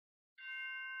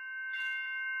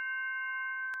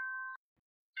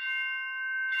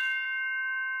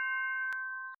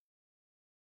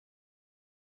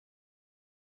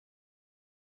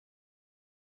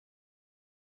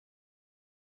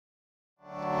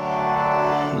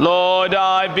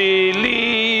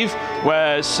believe,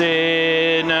 where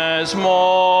sinners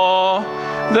more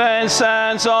than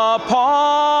sands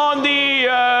upon the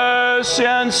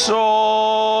ocean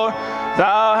shore.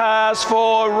 Thou hast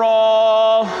for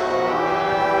all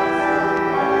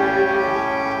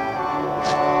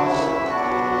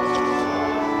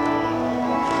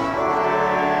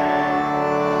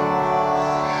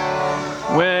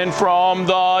when from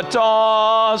the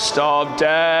dust of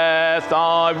death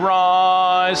I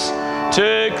rise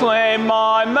to claim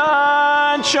my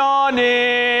mansion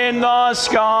in the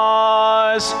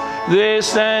skies,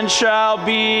 this then shall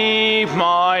be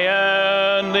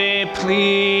my only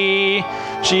plea.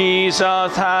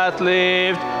 Jesus hath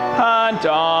lived and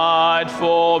died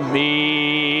for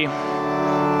me.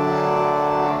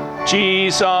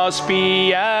 Jesus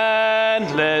be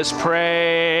endless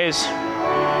praise.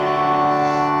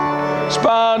 His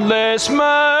boundless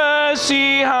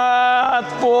mercy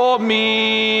hath for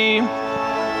me.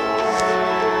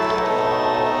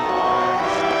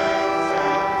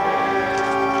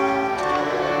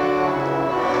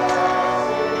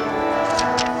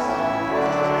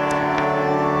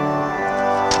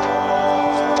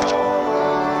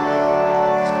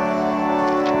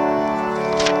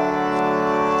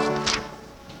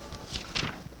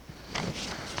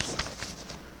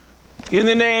 In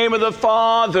the name of the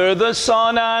Father, the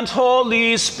Son, and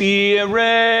Holy Spirit.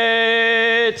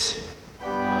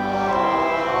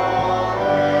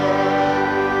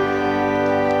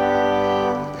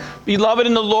 Beloved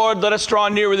in the Lord, let us draw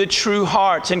near with a true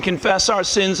heart and confess our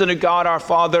sins unto God our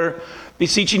Father,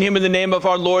 beseeching him in the name of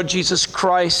our Lord Jesus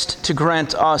Christ to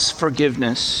grant us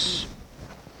forgiveness.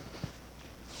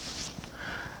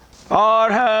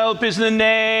 Our help is in the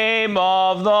name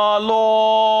of the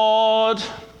Lord.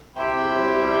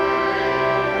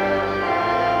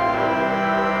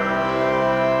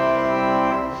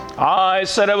 I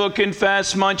said I will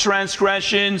confess my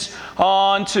transgressions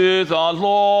unto the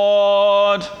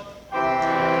Lord.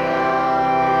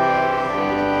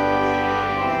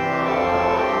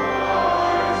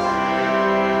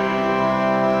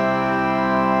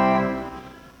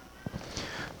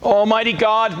 Almighty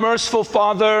God, merciful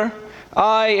Father,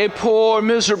 I, a poor,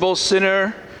 miserable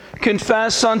sinner,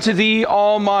 confess unto thee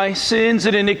all my sins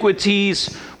and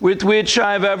iniquities with which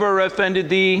I have ever offended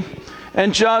thee,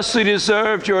 and justly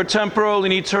deserved your temporal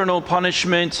and eternal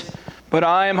punishment. But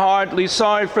I am heartily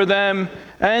sorry for them,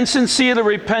 and sincerely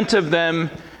repent of them,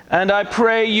 and I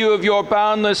pray you of your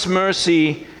boundless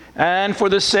mercy, and for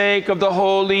the sake of the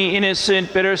holy,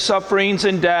 innocent, bitter sufferings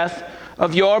and death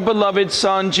of your beloved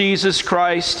Son, Jesus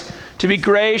Christ, to be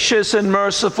gracious and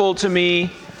merciful to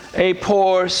me, a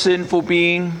poor, sinful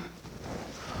being.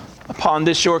 Upon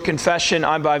this your confession,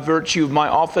 I, by virtue of my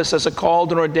office as a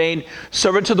called and ordained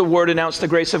servant to the word, announce the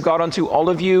grace of God unto all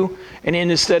of you. And in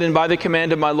his stead and by the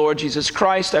command of my Lord Jesus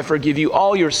Christ, I forgive you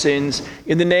all your sins,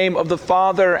 in the name of the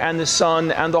Father, and the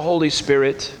Son, and the Holy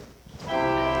Spirit.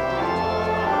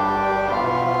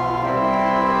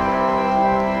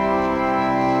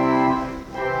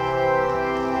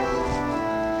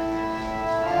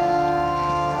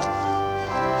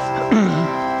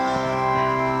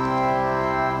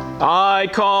 I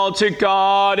call to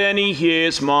God, and he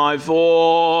hears my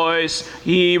voice.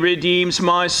 He redeems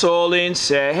my soul in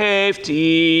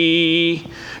safety.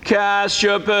 Cast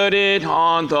your burden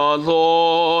on the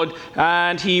Lord,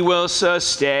 and he will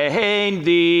sustain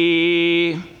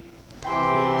thee.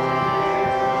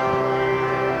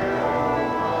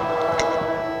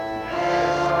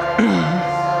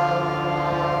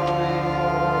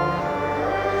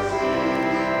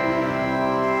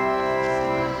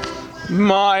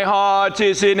 My heart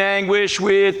is in anguish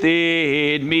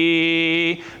within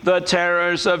me. The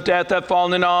terrors of death have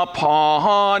fallen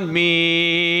upon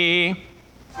me.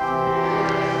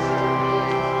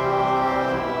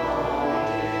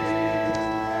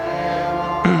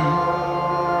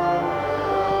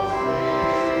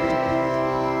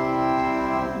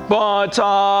 But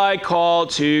I call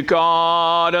to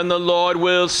God, and the Lord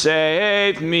will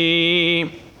save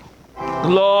me.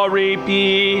 Glory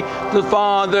be to the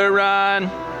Father and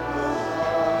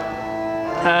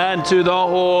to the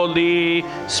Holy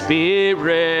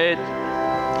Spirit,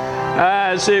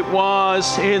 as it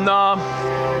was in the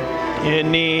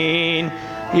beginning,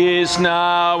 is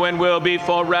now, and will be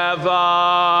forever.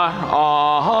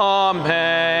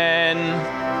 Amen.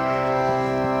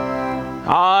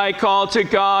 I call to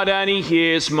God, and he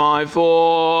hears my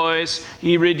voice.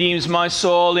 He redeems my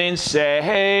soul in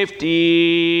safety.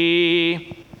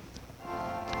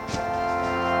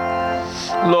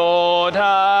 Lord, Lord,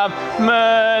 have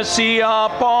mercy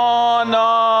upon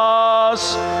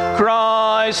us.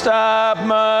 Christ, have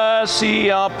mercy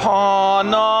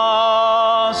upon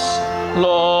us.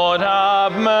 Lord,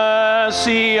 have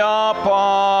mercy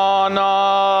upon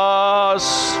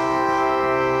us.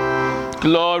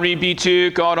 Glory be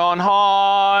to God on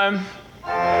high.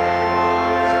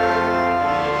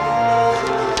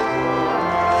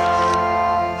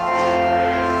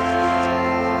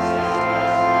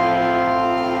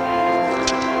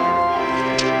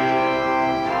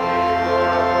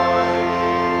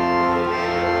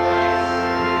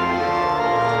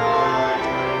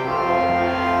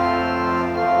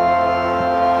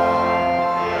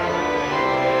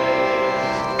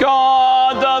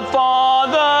 God the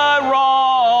Father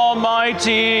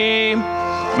Almighty,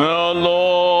 the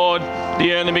Lord,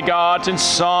 the only begotten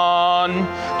Son,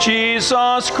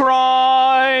 Jesus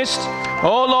Christ,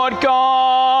 O Lord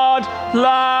God,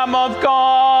 Lamb of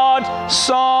God,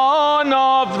 Son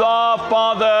of the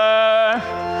Father,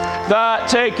 that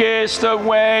takest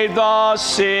away the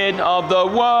sin of the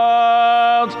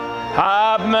world,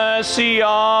 have mercy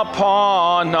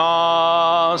upon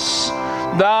us.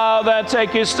 Thou that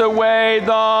takest away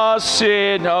the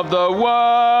sin of the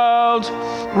world,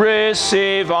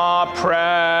 receive our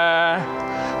prayer.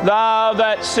 Thou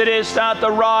that sittest at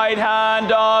the right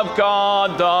hand of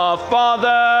God the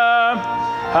Father,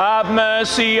 have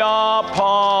mercy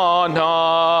upon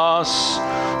us.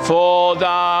 For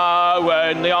thou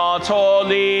only art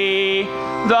holy,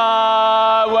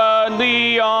 thou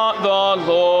only art the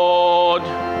Lord,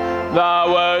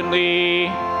 thou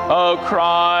only, O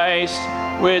Christ,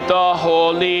 with the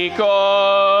Holy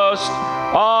Ghost,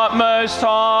 art most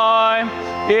high,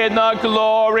 in the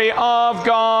glory of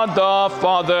God the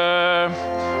Father.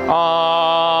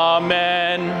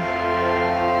 Amen.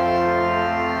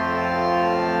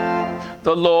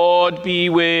 The Lord be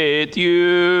with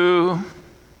you.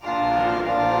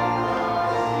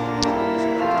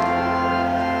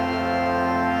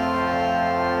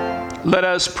 Let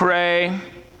us pray.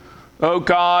 O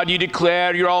God, you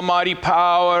declare your almighty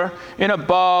power, and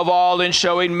above all in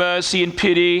showing mercy and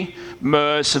pity,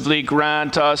 mercifully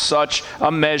grant us such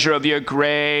a measure of your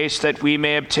grace that we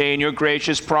may obtain your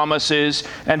gracious promises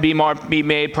and be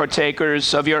made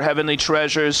partakers of your heavenly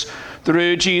treasures.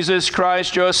 Through Jesus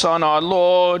Christ, your Son, our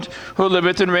Lord, who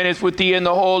liveth and reigneth with thee in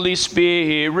the Holy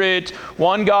Spirit,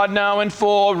 one God, now and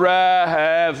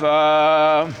forever.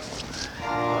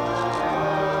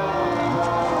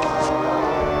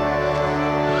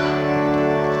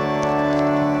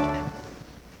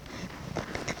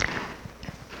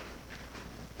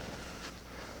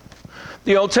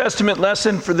 The Old Testament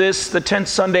lesson for this, the 10th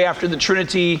Sunday after the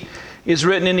Trinity, is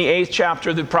written in the 8th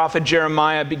chapter of the prophet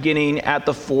Jeremiah, beginning at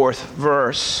the 4th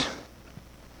verse.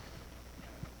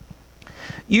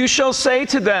 You shall say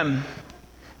to them,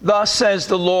 thus says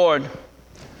the Lord,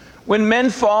 when men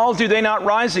fall, do they not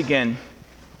rise again?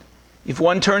 If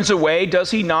one turns away, does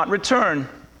he not return?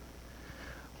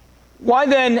 Why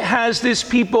then has this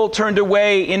people turned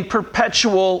away in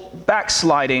perpetual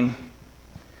backsliding?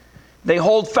 They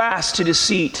hold fast to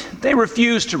deceit. They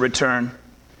refuse to return.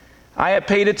 I have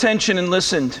paid attention and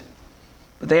listened,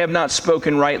 but they have not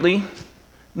spoken rightly.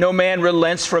 No man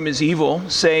relents from his evil,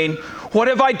 saying, what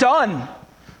have I done?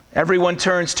 Everyone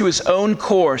turns to his own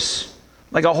course,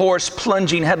 like a horse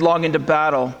plunging headlong into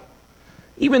battle.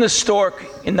 Even the stork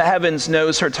in the heavens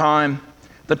knows her time.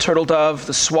 The turtle dove,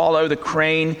 the swallow, the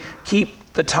crane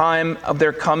keep the time of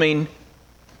their coming.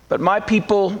 But my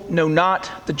people know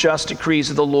not the just decrees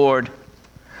of the Lord.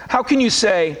 How can you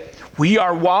say, we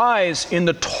are wise in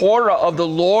the Torah of the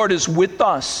Lord is with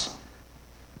us?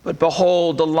 But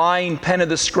behold, the lying pen of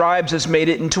the scribes has made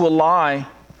it into a lie.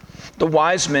 The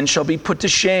wise men shall be put to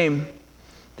shame.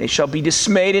 They shall be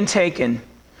dismayed and taken.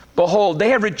 Behold, they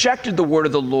have rejected the word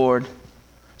of the Lord.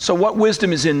 So what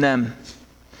wisdom is in them?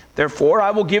 Therefore,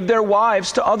 I will give their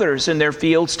wives to others and their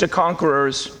fields to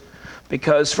conquerors.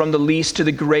 Because from the least to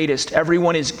the greatest,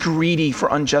 everyone is greedy for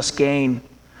unjust gain.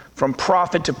 From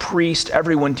prophet to priest,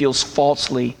 everyone deals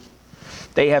falsely.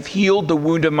 They have healed the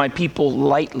wound of my people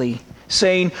lightly,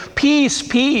 saying, peace,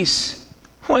 peace,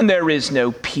 when there is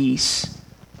no peace.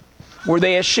 Were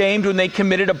they ashamed when they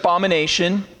committed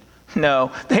abomination?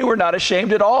 No, they were not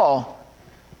ashamed at all.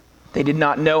 They did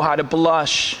not know how to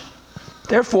blush.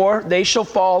 Therefore, they shall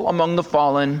fall among the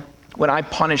fallen. When I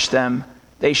punish them,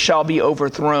 they shall be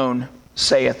overthrown,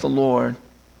 saith the Lord.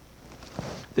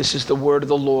 This is the word of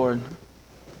the Lord.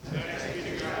 Thanks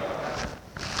be to God.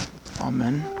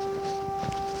 Amen.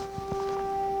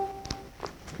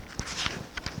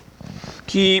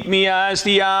 Keep me as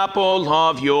the apple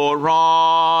of your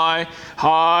eye.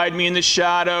 Hide me in the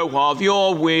shadow of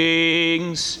your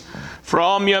wings.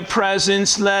 From your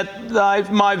presence let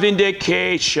my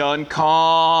vindication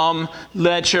come.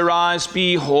 Let your eyes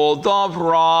behold the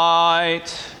right.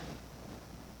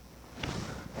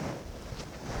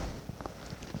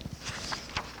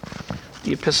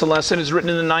 The epistle lesson is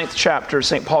written in the 9th chapter of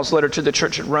St. Paul's letter to the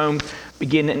church at Rome,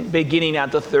 beginning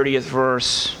at the 30th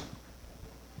verse.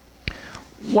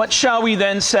 What shall we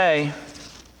then say?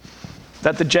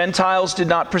 That the Gentiles did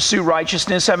not pursue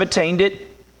righteousness, have attained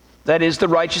it, that is, the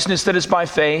righteousness that is by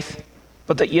faith,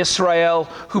 but that Israel,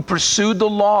 who pursued the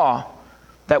law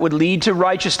that would lead to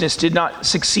righteousness, did not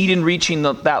succeed in reaching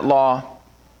that law.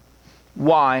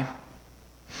 Why?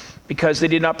 Because they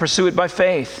did not pursue it by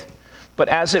faith, but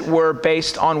as it were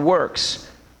based on works.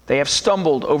 They have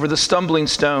stumbled over the stumbling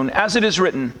stone, as it is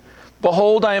written,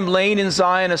 "Behold, I am laying in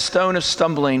Zion a stone of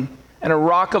stumbling and a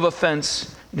rock of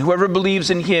offense, and whoever believes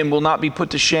in him will not be put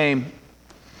to shame."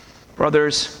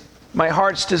 Brothers, my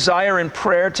heart's desire and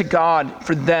prayer to God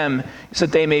for them is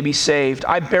that they may be saved.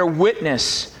 I bear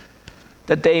witness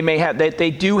that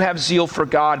they do have zeal for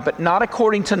God, but not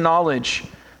according to knowledge.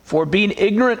 For being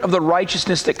ignorant of the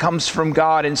righteousness that comes from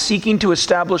God and seeking to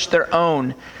establish their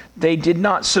own, they did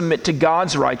not submit to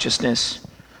God's righteousness.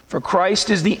 For Christ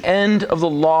is the end of the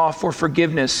law for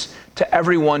forgiveness to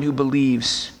everyone who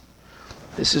believes.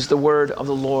 This is the word of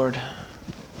the Lord.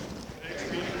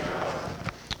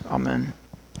 Amen.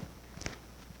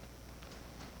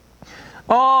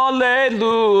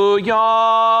 Alleluia.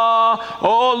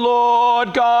 O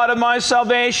Lord, God of my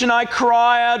salvation, I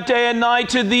cry out day and night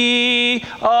to thee.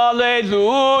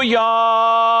 Alleluia.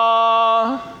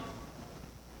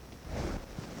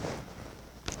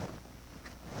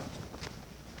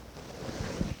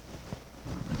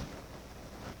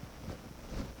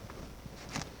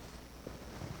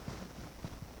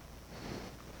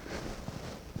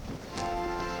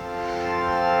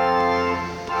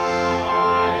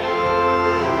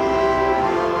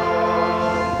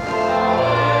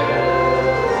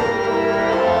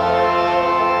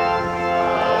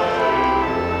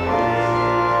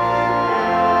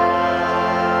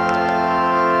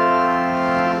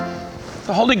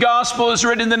 The Holy Gospel is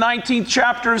written in the 19th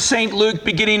chapter of St. Luke,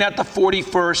 beginning at the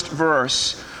 41st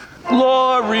verse.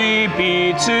 Glory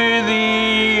be to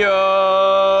thee,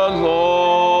 O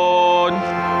Lord.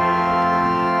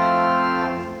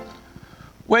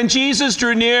 When Jesus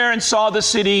drew near and saw the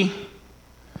city,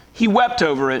 he wept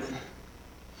over it,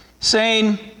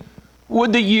 saying,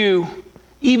 "Would that you,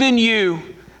 even you,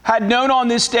 had known on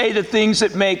this day the things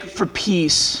that make for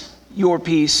peace, your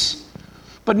peace.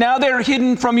 But now they are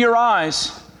hidden from your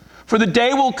eyes. For the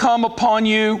day will come upon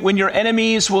you when your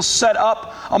enemies will set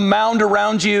up a mound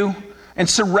around you and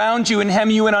surround you and hem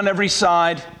you in on every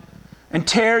side and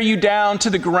tear you down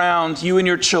to the ground, you and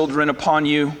your children upon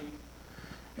you.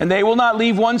 And they will not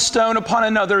leave one stone upon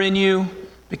another in you,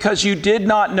 because you did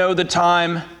not know the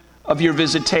time of your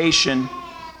visitation."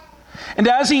 And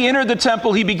as he entered the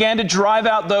temple, he began to drive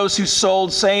out those who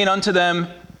sold, saying unto them,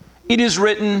 "It is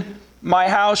written, my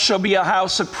house shall be a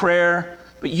house of prayer,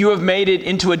 but you have made it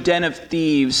into a den of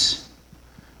thieves."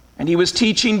 And he was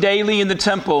teaching daily in the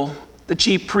temple. The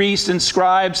chief priests and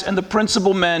scribes and the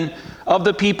principal men of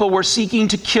the people were seeking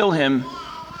to kill him,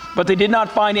 but they did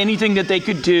not find anything that they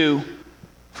could do,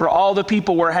 for all the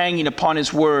people were hanging upon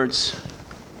his words.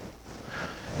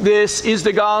 This is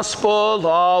the gospel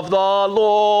of the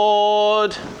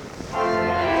Lord.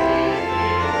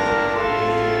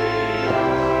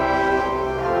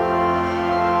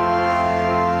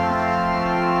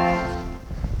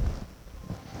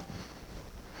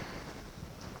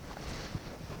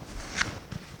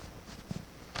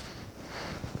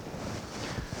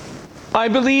 I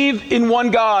believe in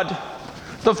one God,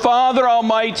 the Father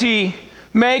Almighty,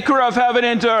 maker of heaven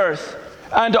and earth,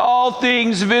 and all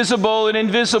things visible and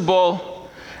invisible,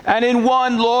 and in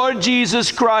one Lord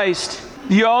Jesus Christ,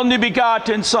 the only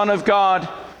begotten Son of God,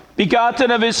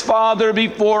 begotten of his Father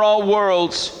before all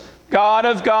worlds, God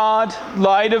of God,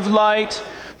 light of light,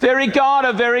 very God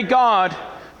of very God,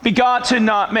 begotten,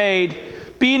 not made,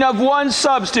 being of one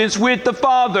substance with the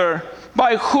Father,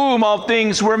 by whom all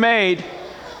things were made,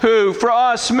 who for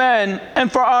us men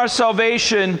and for our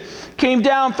salvation came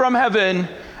down from heaven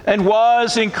and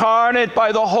was incarnate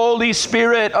by the Holy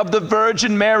Spirit of the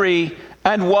Virgin Mary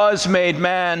and was made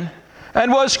man,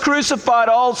 and was crucified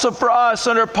also for us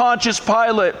under Pontius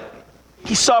Pilate.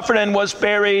 He suffered and was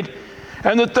buried,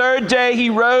 and the third day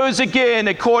he rose again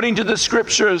according to the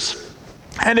Scriptures,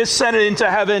 and ascended into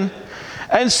heaven,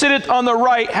 and sitteth on the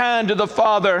right hand of the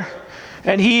Father.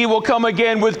 And he will come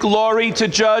again with glory to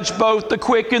judge both the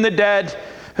quick and the dead,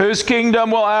 whose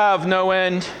kingdom will have no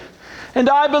end. And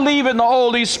I believe in the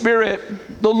Holy Spirit,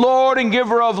 the Lord and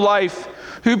giver of life,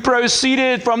 who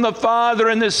proceeded from the Father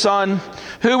and the Son,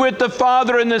 who with the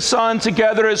Father and the Son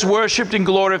together is worshipped and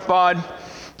glorified,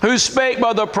 who spake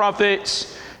by the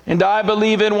prophets. And I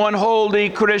believe in one holy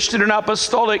Christian and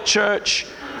apostolic church.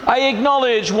 I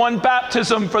acknowledge one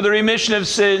baptism for the remission of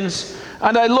sins,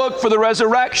 and I look for the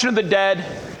resurrection of the dead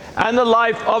and the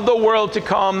life of the world to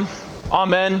come.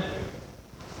 Amen.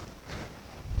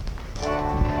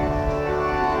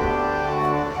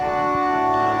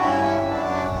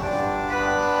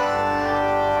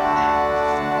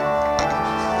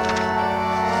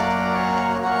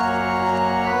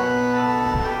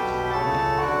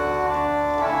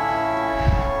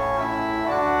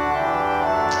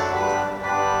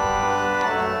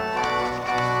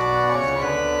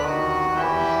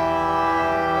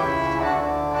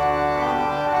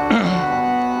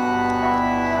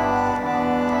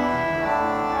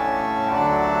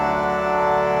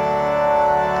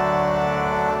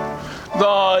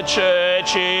 The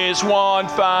church is one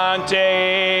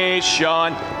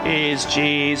foundation, is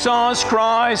Jesus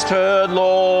Christ her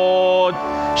Lord.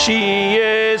 She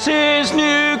is his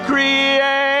new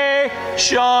creation,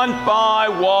 by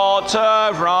water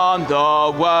and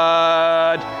the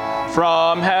word.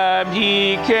 From heaven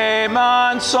he came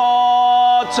and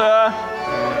sought her,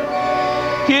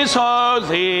 his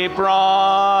holy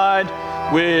bride.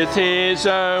 With his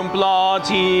own blood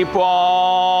he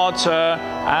bought her,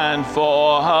 and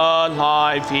for her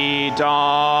life he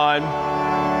died.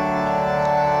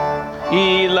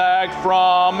 Elect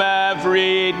from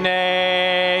every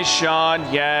nation,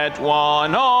 yet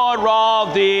one o'er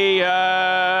all the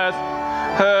earth.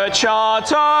 Her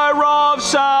charter of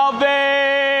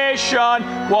salvation,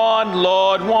 one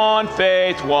Lord, one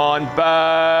faith, one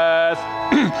birth.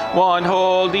 One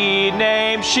holy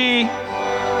name she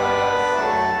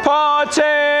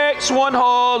partakes, one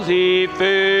holy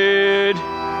food,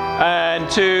 and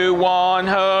to one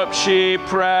hope she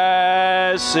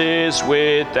presses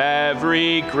with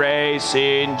every grace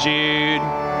endued.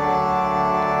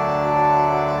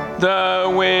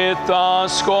 Though with a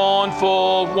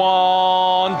scornful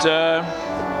wonder,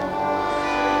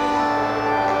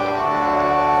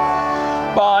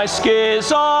 by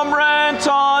schism rent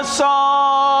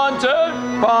asunder,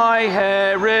 by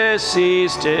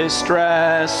heresy's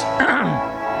distress.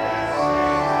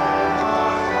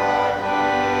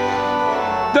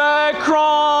 The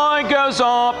cry goes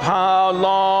up, how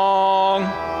long?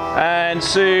 And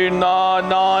soon the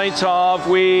night of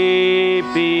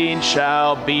weeping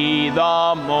shall be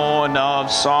the morn of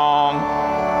song.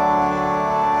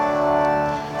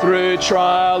 Through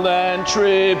trial and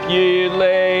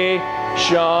tribulation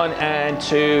and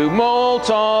tumult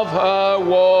of her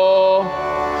war,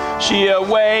 she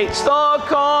awaits the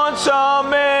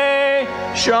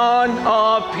consummation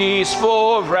of peace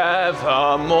forevermore.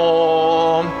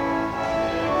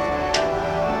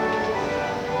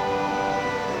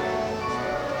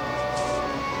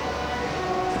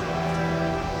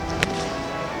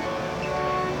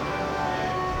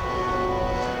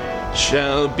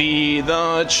 Shall be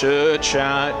the church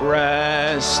at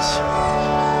rest.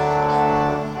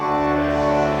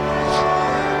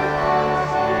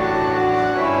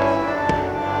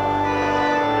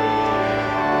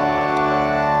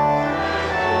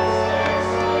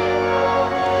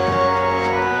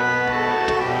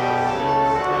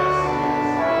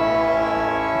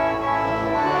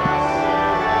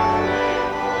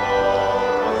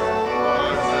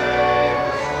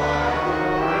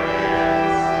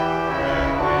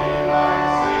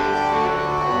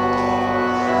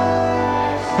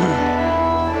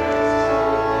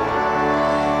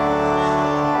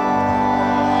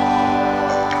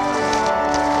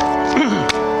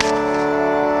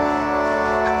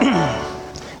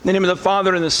 In the name of the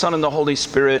Father, and the Son, and the Holy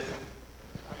Spirit.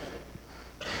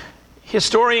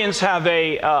 Historians have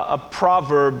a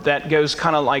proverb that goes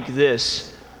kind of like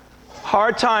this.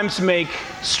 Hard times make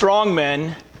strong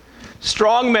men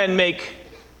make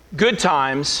good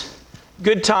times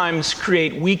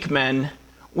create weak men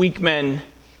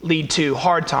lead to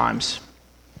hard times.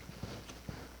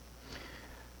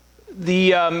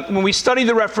 When we study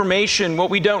the Reformation,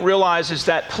 what we don't realize is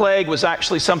that plague was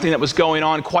actually something that was going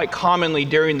on quite commonly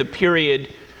during the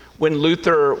period when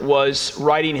Luther was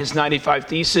writing his 95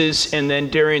 Theses, and then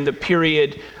during the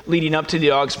period leading up to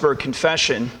the Augsburg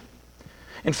Confession.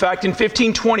 In fact, in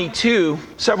 1522,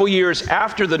 several years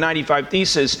after the 95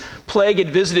 Theses, plague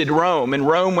had visited Rome, and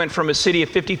Rome went from a city of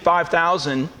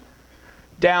 55,000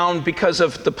 down because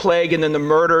of the plague, and then the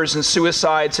murders and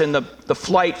suicides and the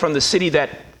flight from the city that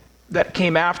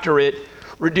came after it,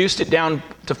 reduced it down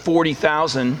to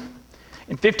 40,000.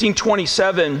 In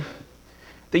 1527,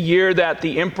 the year that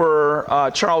the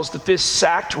Emperor Charles V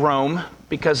sacked Rome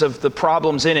because of the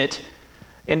problems in it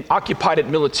and occupied it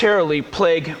militarily,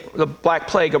 the Black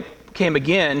Plague came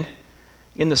again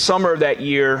in the summer of that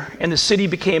year, and the city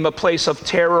became a place of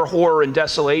terror, horror, and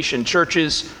desolation.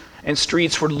 Churches and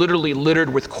streets were literally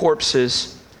littered with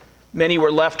corpses. Many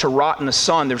were left to rot in the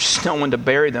sun. There was no one to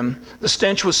bury them. The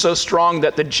stench was so strong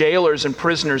that the jailers and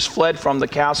prisoners fled from the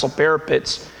castle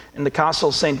parapets and the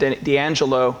Castle St.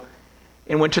 D'Angelo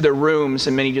and went to their rooms,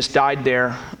 and many just died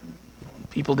there.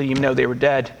 People didn't even know they were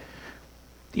dead.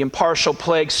 The impartial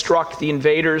plague struck the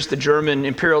invaders, the German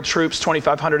imperial troops.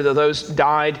 2,500 of those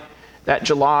died that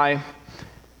July,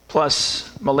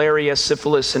 plus malaria,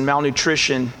 syphilis, and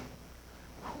malnutrition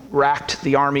racked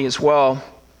the army as well.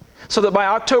 So that by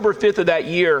October 5th of that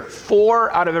year,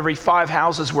 4 out of every 5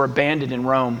 houses were abandoned in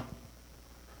Rome.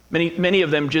 Many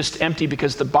of them just empty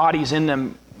because the bodies in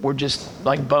them were just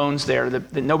like bones there,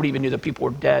 that nobody even knew that people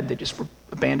were dead. They just were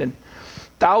abandoned.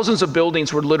 Thousands of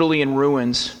buildings were literally in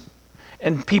ruins.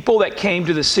 And people that came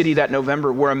to the city that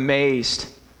November were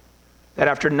amazed that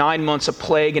after 9 months of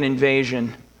plague and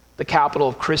invasion, the capital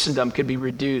of Christendom could be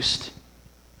reduced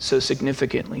so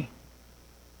significantly.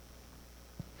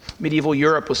 Medieval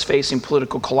Europe was facing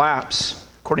political collapse,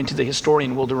 according to the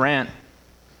historian Will Durant.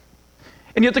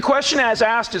 And yet the question as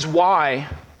asked is why?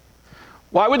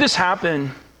 Why would this happen?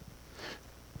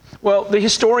 Well, the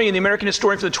American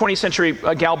historian from the 20th century,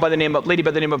 a lady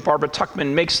by the name of Barbara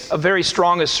Tuchman, makes a very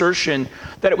strong assertion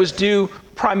that it was due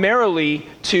primarily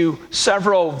to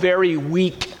several very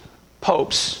weak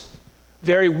popes,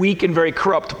 very weak and very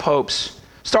corrupt popes.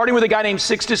 Starting with a guy named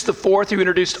Sixtus IV, who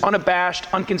introduced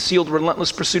unabashed, unconcealed,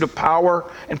 relentless pursuit of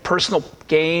power and personal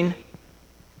gain.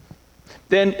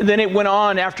 Then it went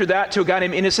on after that to a guy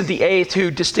named Innocent VIII,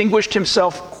 who distinguished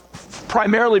himself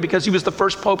primarily because he was the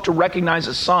first pope to recognize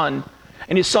his son.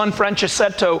 And his son,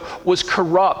 Francesco, was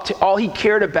corrupt. All he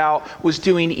cared about was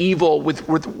doing evil.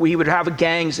 He would have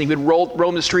gangs, and he would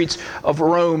roam the streets of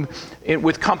Rome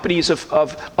with companies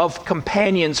of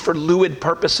companions for lewd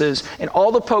purposes. And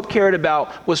all the Pope cared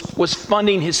about was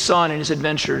funding his son and his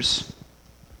adventures.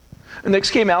 And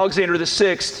next came Alexander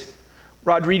VI,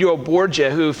 Rodrigo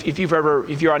Borgia, who, if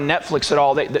you're on Netflix at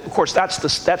all, of course that's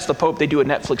the Pope they do a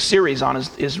Netflix series on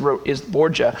is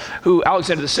Borgia, who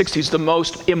Alexander VI, who's the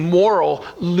most immoral,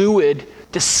 lewd,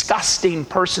 disgusting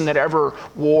person that ever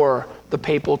wore the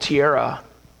papal tiara.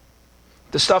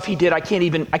 The stuff he did, I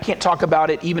can't talk about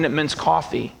it even at men's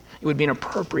coffee. It would be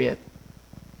inappropriate.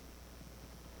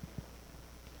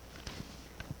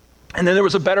 And then there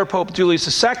was a better Pope,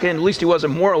 Julius II. At least he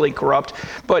wasn't morally corrupt,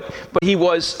 but he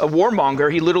was a warmonger.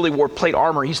 He literally wore plate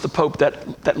armor. He's the Pope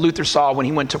that Luther saw when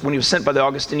he was sent by the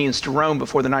Augustinians to Rome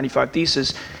before the 95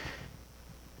 Theses.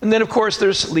 And then, of course,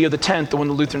 there's Leo X, the one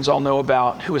the Lutherans all know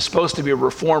about, who was supposed to be a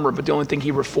reformer, but the only thing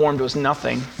he reformed was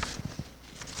nothing.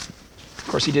 Of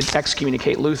course, he did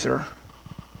excommunicate Luther.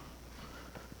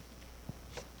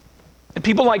 And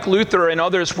people like Luther and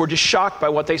others were just shocked by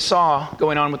what they saw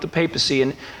going on with the papacy.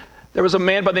 And there was a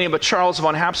man by the name of Charles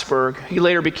von Habsburg. He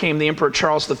later became the Emperor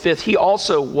Charles V. He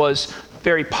also was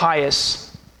very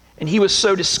pious. And he was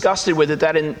so disgusted with it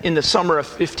that in the summer of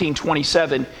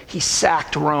 1527, he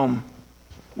sacked Rome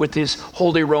with his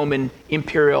Holy Roman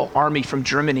Imperial Army from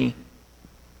Germany.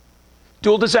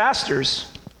 Dual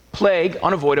disasters, plague,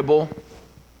 unavoidable.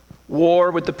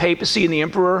 War with the papacy and the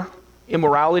emperor,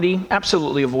 immorality,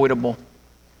 absolutely avoidable.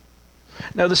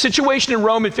 Now, the situation in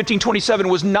Rome in 1527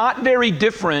 was not very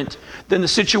different than the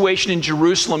situation in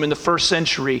Jerusalem in the first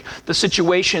century, the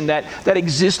situation that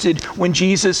existed when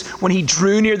Jesus, when he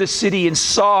drew near the city and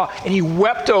saw, and he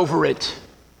wept over it.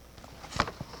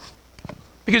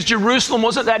 Because Jerusalem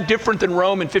wasn't that different than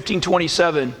Rome in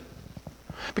 1527.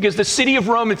 Because the city of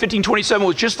Rome in 1527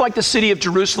 was just like the city of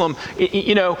Jerusalem,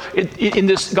 in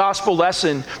this gospel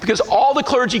lesson. Because all the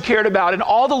clergy cared about, and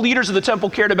all the leaders of the temple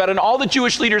cared about, and all the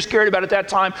Jewish leaders cared about at that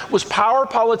time was power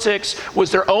politics,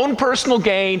 was their own personal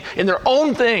gain, and their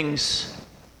own things.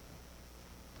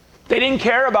 They didn't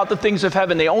care about the things of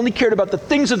heaven. They only cared about the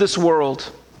things of this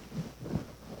world.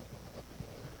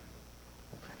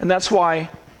 And that's why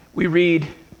we read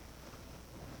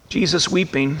Jesus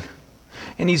weeping.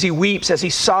 And as he weeps, as he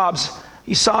sobs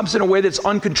in a way that's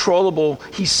uncontrollable.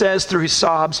 He says through his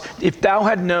sobs, "If thou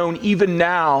had known even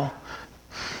now,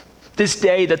 this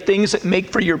day, the things that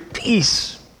make for your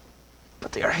peace,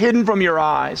 but they are hidden from your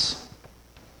eyes.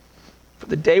 For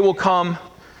the day will come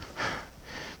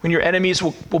when your enemies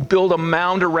will build a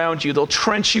mound around you. They'll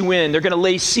trench you in. They're going to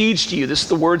lay siege to you." This is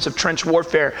the words of trench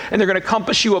warfare. "And they're going to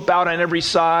compass you about on every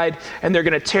side, and they're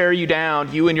going to tear you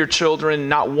down, you and your children.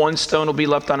 Not one stone will be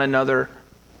left on another.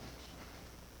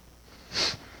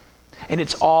 And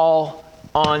it's all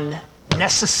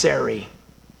unnecessary.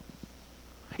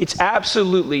 It's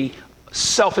absolutely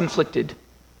self-inflicted.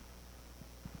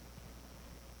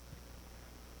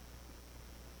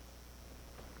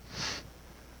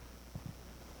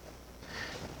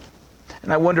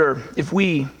 And I wonder if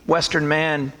we, Western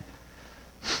man,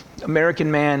 American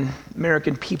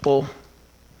people,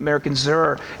 Americans,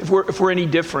 if we're any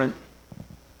different.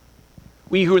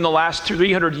 We who in the last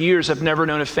 300 years have never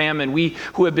known a famine, we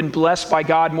who have been blessed by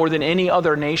God more than any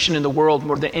other nation in the world,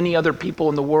 more than any other people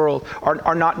in the world,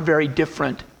 are not very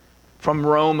different from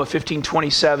Rome of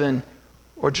 1527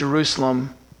 or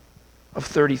Jerusalem of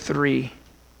 33.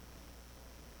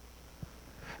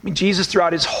 I mean, Jesus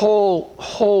throughout his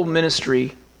whole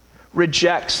ministry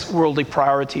rejects worldly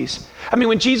priorities. I mean,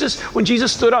 when Jesus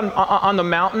stood on the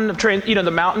mountain of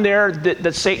the mountain there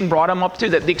that Satan brought him up to,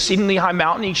 that the exceedingly high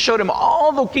mountain, he showed him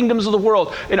all the kingdoms of the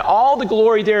world and all the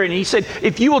glory there. And he said,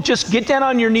 if you will just get down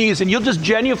on your knees and you'll just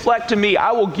genuflect to me,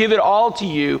 I will give it all to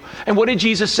you. And what did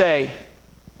Jesus say?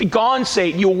 Begone,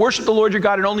 Satan. You will worship the Lord your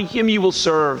God and only him you will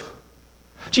serve.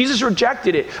 Jesus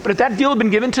rejected it. But if that deal had been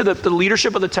given to the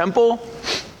leadership of the temple,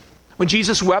 when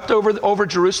Jesus wept over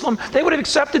Jerusalem, they would have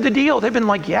accepted the deal. They've been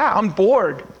like, yeah, I'm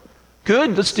bored.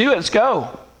 Good, let's do it. Let's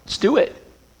go. Let's do it.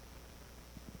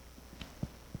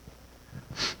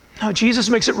 Now, Jesus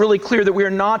makes it really clear that we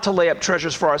are not to lay up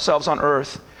treasures for ourselves on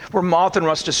earth, where moth and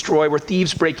rust destroy, where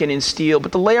thieves break in and steal,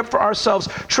 but to lay up for ourselves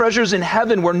treasures in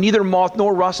heaven, where neither moth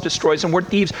nor rust destroys, and where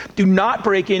thieves do not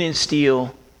break in and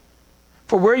steal.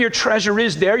 For where your treasure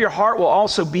is, there your heart will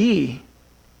also be.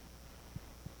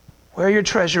 Where your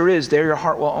treasure is, there your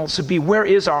heart will also be. Where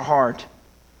is our heart?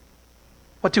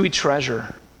 What do we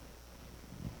treasure?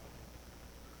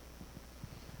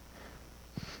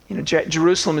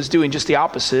 Jerusalem is doing just the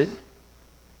opposite.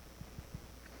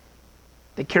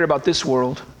 They care about this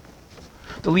world.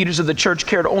 The leaders of the church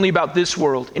cared only about this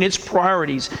world and its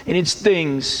priorities and its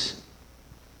things.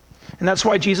 And that's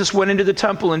why Jesus went into the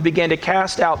temple and began to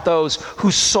cast out those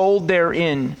who sold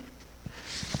therein.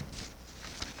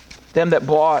 Them that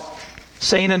bought,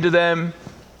 saying unto them,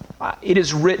 it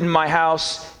is written, my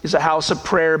house is a house of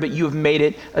prayer, but you have made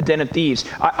it a den of thieves.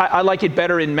 I like it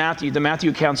better in Matthew. The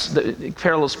Matthew accounts, the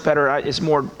parallel's better, is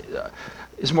more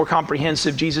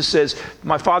comprehensive. Jesus says,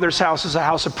 my Father's house is a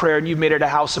house of prayer, and you've made it a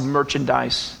house of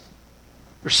merchandise.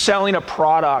 You're selling a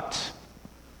product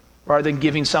rather than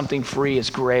giving something free as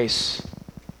grace.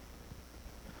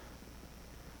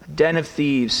 Den of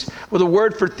thieves. Well, the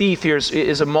word for thief here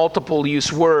is a multiple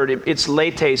use word. It's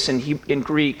lates in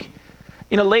Greek.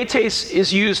 Lates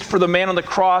is used for the man on the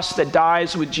cross that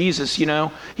dies with Jesus,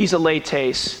 He's a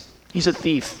lates. He's a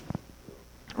thief,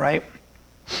 right?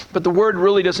 But the word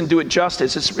really doesn't do it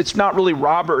justice. It's not really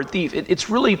robber or thief. It's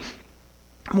really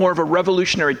more of a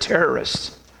revolutionary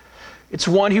terrorist. It's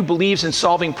one who believes in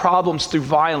solving problems through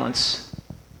violence.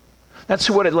 That's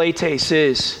what a lates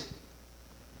is.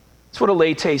 That's what a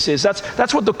lates is.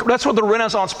 That's what the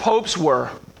Renaissance popes were.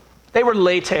 They were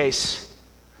lates.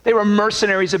 They were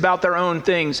mercenaries about their own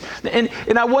things. And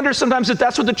I wonder sometimes if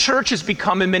that's what the church has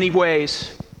become in many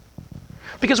ways.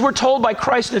 Because we're told by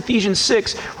Christ in Ephesians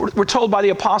 6, we're told by the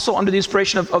apostle under the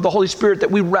inspiration of the Holy Spirit that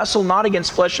we wrestle not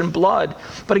against flesh and blood,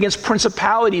 but against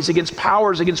principalities, against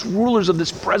powers, against rulers of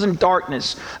this present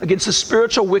darkness, against the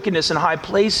spiritual wickedness in high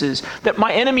places, that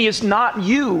my enemy is not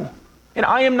you. And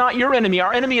I am not your enemy.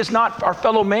 Our enemy is not our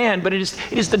fellow man, but it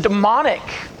is the demonic.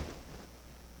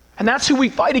 And that's who we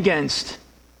fight against.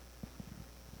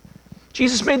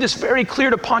 Jesus made this very clear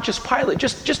to Pontius Pilate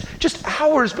just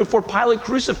hours before Pilate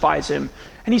crucifies him.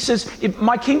 And he says, if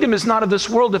my kingdom is not of this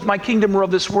world, if my kingdom were of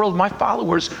this world, my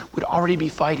followers would already be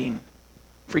fighting.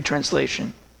 Free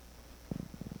translation.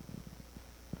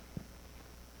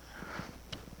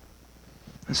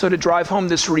 And so to drive home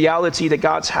this reality that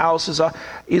God's house is a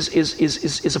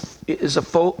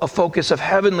focus of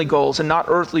heavenly goals and not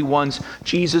earthly ones,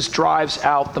 Jesus drives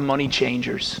out the money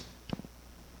changers.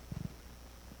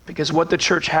 Because what the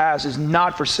church has is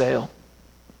not for sale.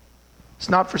 It's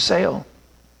not for sale.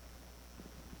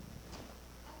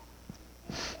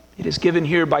 It is given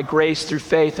here by grace through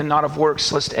faith and not of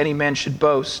works, lest any man should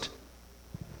boast.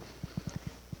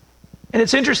 And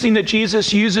it's interesting that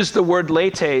Jesus uses the word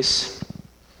lates,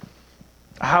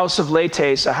 a house of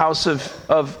lates, a house of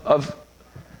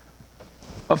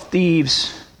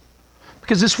thieves.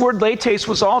 Because this word lates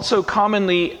was also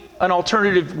commonly an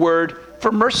alternative word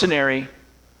for mercenary.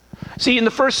 See, in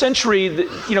the first century,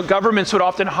 governments would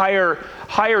often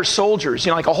hire soldiers,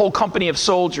 like a whole company of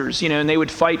soldiers, and they would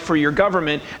fight for your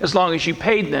government as long as you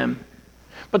paid them.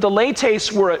 But the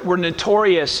Lates were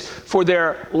notorious for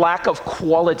their lack of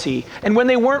quality. And when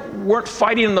they weren't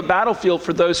fighting on the battlefield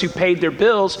for those who paid their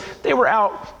bills, they were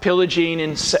out pillaging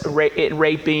and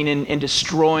raping and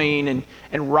destroying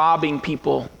and robbing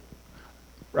people,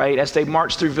 right, as they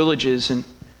marched through villages. And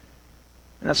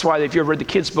that's why, if you ever read the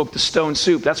kids' book, The Stone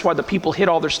Soup, that's why the people hid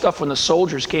all their stuff when the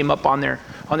soldiers came up on their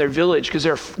village, because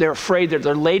they're afraid that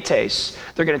they're Lates.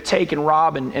 They're going to take and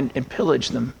rob and pillage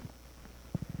them.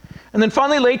 And then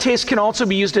finally, Lates can also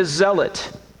be used as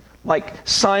zealot, like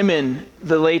Simon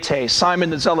the Late, Simon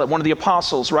the Zealot, one of the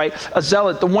apostles, right? A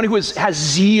zealot, the one who has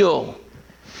zeal.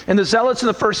 And the zealots in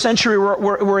the first century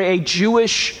were a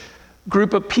Jewish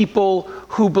group of people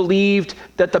who believed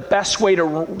that the best way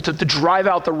to drive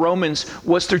out the Romans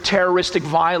was through terroristic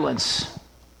violence.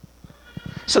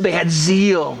 So they had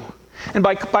zeal. And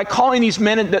by calling these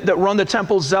men that run the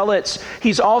temple zealots,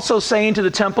 he's also saying to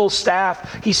the temple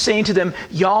staff, he's saying to them,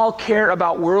 y'all care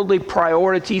about worldly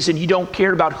priorities and you don't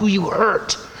care about who you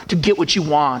hurt to get what you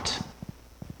want.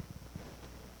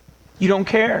 You don't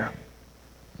care.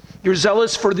 You're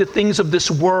zealous for the things of this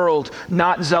world,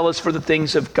 not zealous for the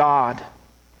things of God.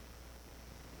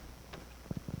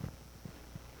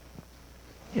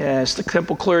 Yes, the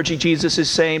temple clergy, Jesus is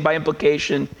saying by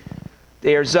implication,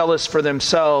 they are zealous for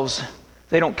themselves.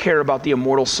 They don't care about the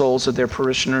immortal souls of their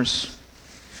parishioners.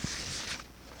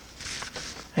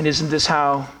 And isn't this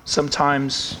how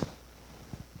sometimes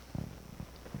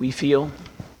we feel?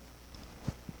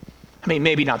 I mean,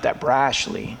 maybe not that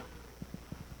brashly.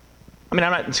 I mean,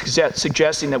 I'm not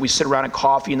suggesting that we sit around at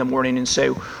coffee in the morning and say,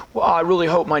 well, I really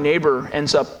hope my neighbor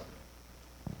ends up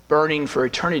burning for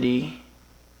eternity.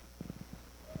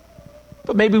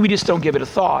 But maybe we just don't give it a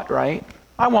thought, right?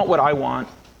 I want what I want.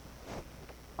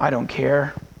 I don't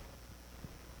care.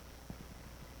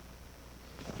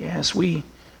 Yes, we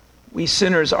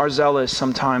sinners are zealous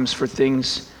sometimes for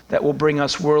things that will bring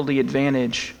us worldly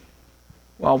advantage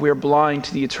while we're blind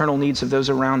to the eternal needs of those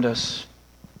around us.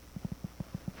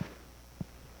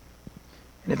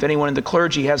 And if anyone in the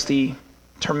clergy has the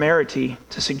temerity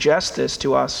to suggest this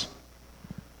to us,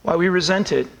 why, we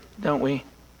resent it, don't we?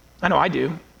 I know I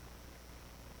do.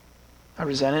 I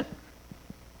resent it.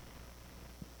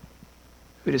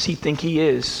 Who does he think he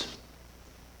is?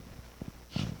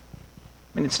 I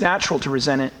mean, it's natural to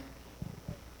resent it.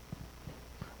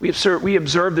 We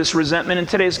observe this resentment in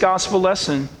today's gospel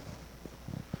lesson.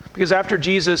 Because after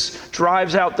Jesus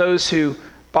drives out those who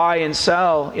buy and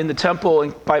sell in the temple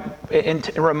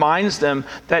and reminds them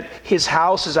that his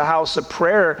house is a house of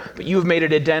prayer, but you've made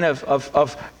it a den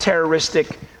of terroristic,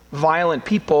 violent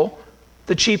people,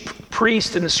 the chief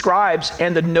priests and the scribes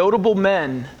and the notable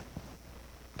men,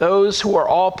 those who are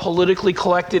all politically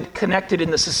connected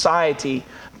in the society,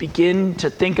 begin to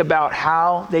think about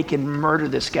how they can murder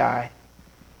this guy.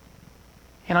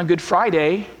 And on Good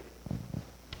Friday,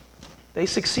 they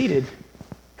succeeded,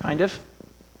 kind of,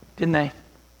 didn't they?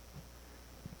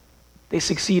 They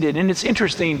succeeded. And it's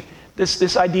interesting,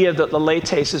 this idea of the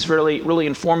Lates is really, really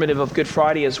informative of Good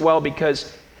Friday as well,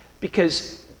 because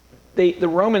the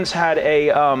Romans had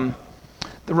a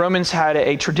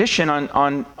tradition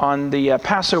on the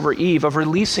Passover Eve of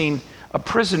releasing a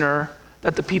prisoner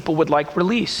that the people would like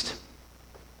released.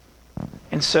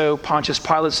 And so Pontius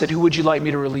Pilate said, who would you like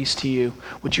me to release to you?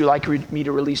 Would you like me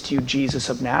to release to you Jesus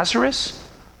of Nazareth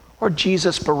or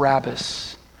Jesus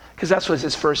Barabbas? Because that's what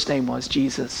his first name was,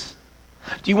 Jesus.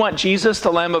 Do you want Jesus,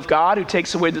 the Lamb of God, who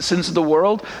takes away the sins of the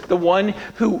world, the one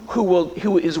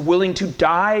who is willing to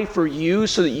die for you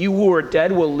so that you who are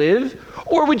dead will live?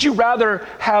 Or would you rather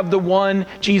have the one,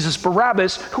 Jesus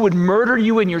Barabbas, who would murder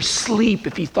you in your sleep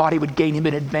if he thought he would gain him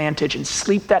an advantage and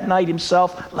sleep that night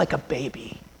himself like a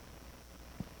baby?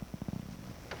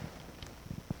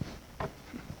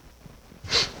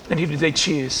 And who did they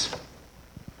choose?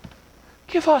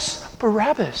 Give us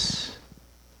Barabbas.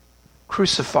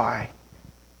 Crucify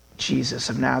Jesus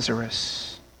of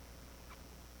Nazareth.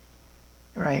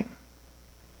 Right?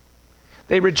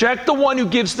 They reject the one who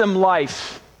gives them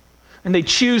life, and they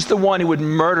choose the one who would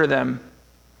murder them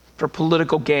for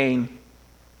political gain.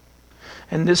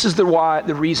 And this is the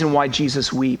reason why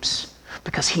Jesus weeps.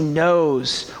 Because he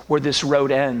knows where this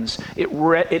road ends.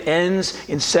 It ends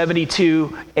in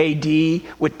 72 AD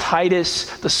with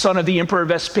Titus, the son of the Emperor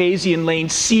Vespasian, laying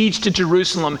siege to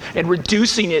Jerusalem and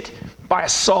reducing it by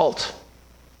assault.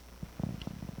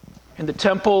 And the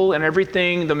temple and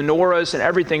everything, the menorahs and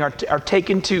everything are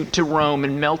taken to Rome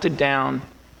and melted down.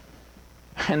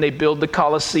 And they build the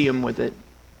Colosseum with it.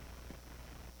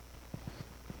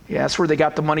 Yeah, that's where they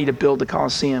got the money to build the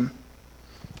Colosseum.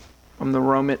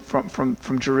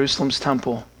 From Jerusalem's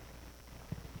temple.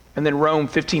 And then Rome,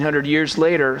 1,500 years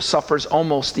later, suffers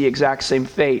almost the exact same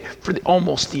fate for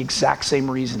almost the exact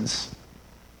same reasons.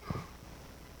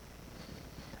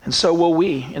 And so will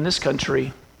we in this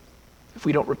country if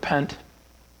we don't repent.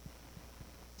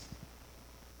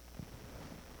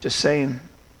 Just saying.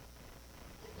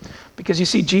 Because you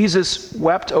see, Jesus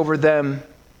wept over them,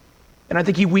 and I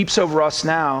think he weeps over us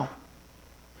now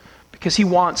because he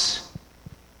wants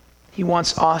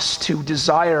us to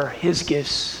desire his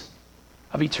gifts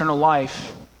of eternal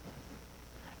life.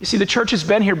 You see, the church has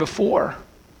been here before.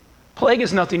 Plague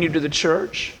is nothing new to the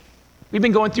church. We've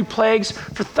been going through plagues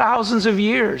for thousands of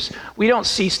years. We don't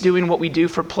cease doing what we do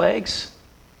for plagues.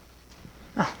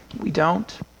 No, we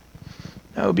don't.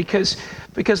 No, because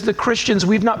the Christians,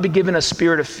 we've not been given a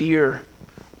spirit of fear,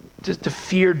 to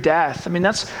fear death. I mean,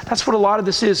 that's what a lot of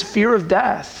this is, fear of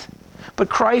death. But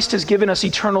Christ has given us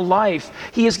eternal life.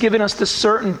 He has given us the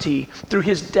certainty through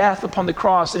his death upon the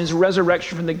cross and his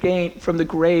resurrection from the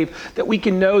grave that we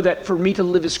can know that for me to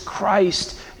live is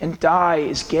Christ and die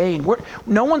is gain.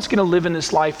 No one's going to live in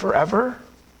this life forever.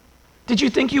 Did you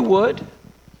think you would?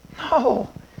 No.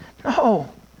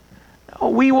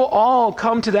 We will all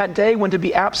come to that day when to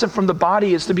be absent from the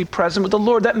body is to be present with the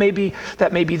Lord. That may be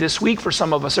this week for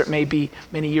some of us, or it may be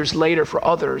many years later for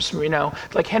others.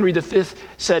 Like Henry V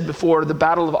said before the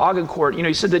Battle of Agincourt,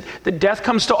 he said that death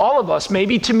comes to all of us,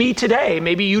 maybe to me today,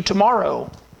 maybe you tomorrow.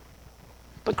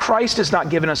 But Christ has not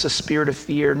given us a spirit of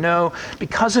fear. No,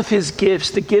 because of his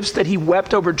gifts, the gifts that he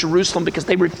wept over Jerusalem because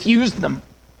they refused them.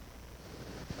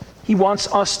 He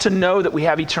wants us to know that we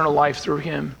have eternal life through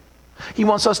him. He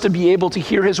wants us to be able to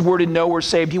hear his word and know we're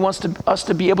saved. He wants us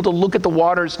to be able to look at the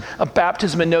waters of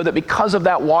baptism and know that because of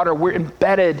that water, we're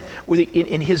embedded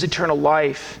in his eternal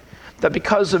life. That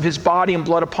because of his body and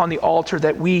blood upon the altar,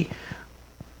 that we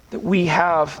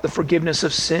have the forgiveness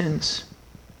of sins.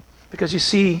 Because you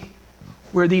see,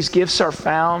 where these gifts are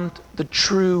found, the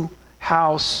true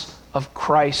house of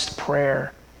Christ's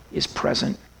prayer is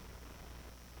present.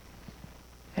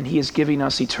 And he is giving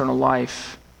us eternal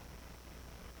life.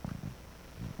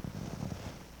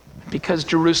 Because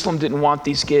Jerusalem didn't want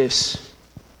these gifts,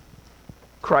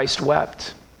 Christ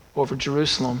wept over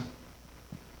Jerusalem.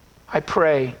 I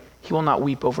pray he will not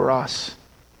weep over us.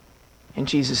 In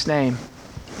Jesus' name,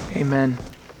 amen.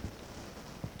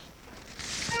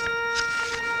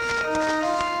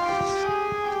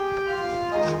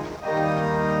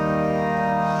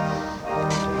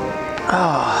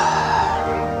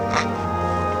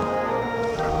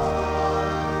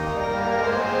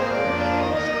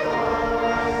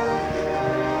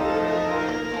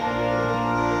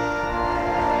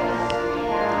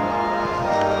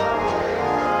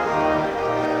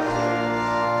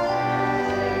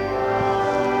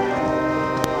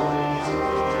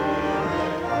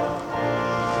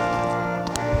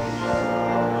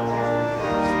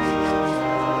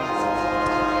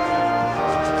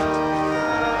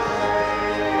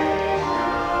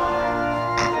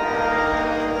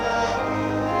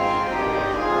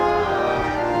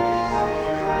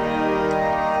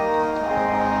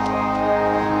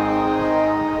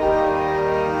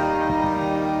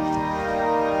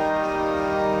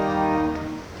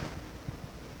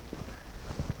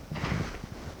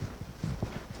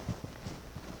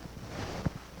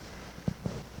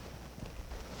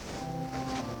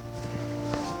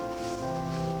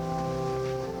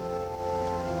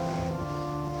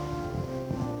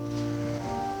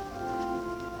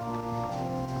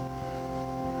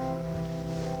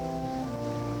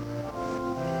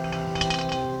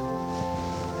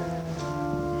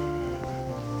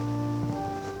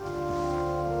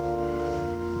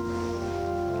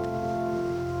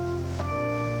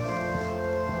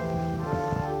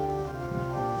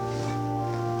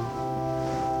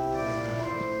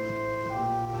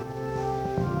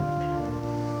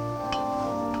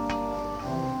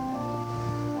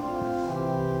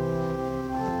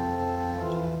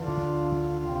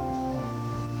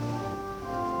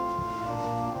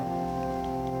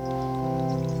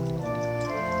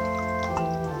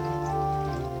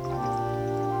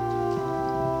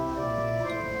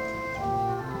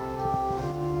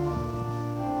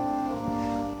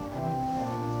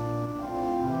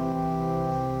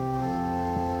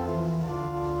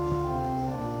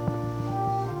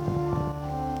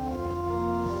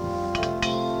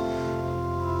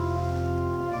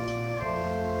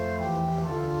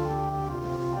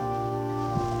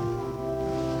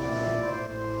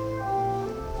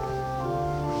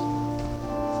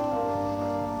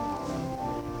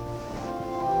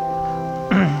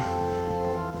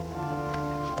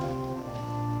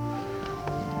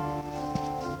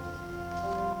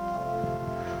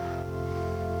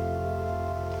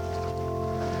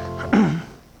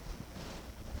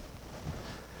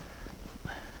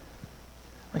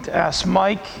 like to ask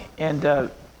Mike and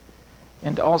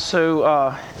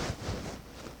also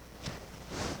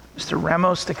Mr.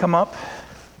 Ramos to come up.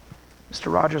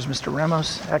 Mr. Rogers, Mr.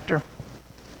 Ramos, Hector.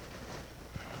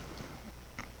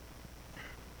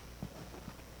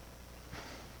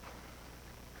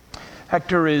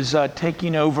 Hector is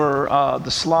taking over the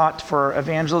slot for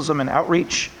evangelism and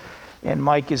outreach, and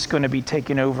Mike is going to be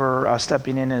taking over,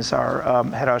 stepping in as our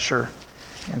head usher,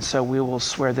 and so we will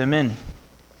swear them in.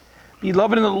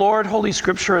 Beloved in the Lord, Holy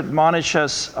Scripture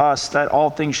admonishes us that all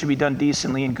things should be done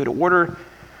decently and good order.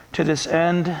 To this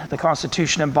end, the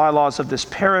Constitution and bylaws of this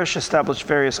parish establish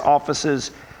various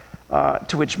offices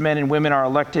to which men and women are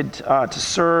elected to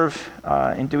serve.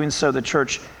 In doing so, the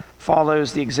Church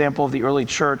follows the example of the early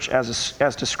church as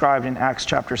described in Acts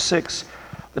chapter 6.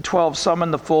 The 12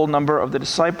 summoned the full number of the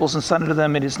disciples and said unto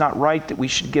them, "It is not right that we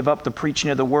should give up the preaching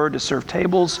of the word to serve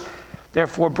tables.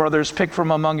 Therefore, brothers, pick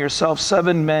from among yourselves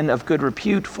 7 men of good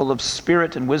repute, full of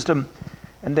spirit and wisdom,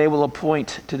 and they will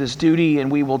appoint to this duty,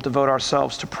 and we will devote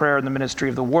ourselves to prayer and the ministry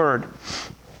of the word."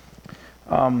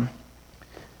 And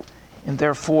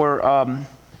therefore,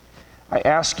 I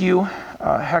ask you,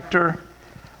 Hector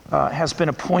has been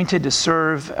appointed to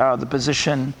serve the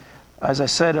position, as I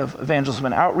said, of evangelism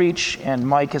and outreach, and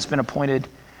Mike has been appointed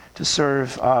to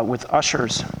serve with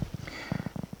ushers.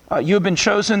 You have been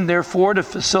chosen, therefore, to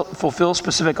fulfill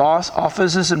specific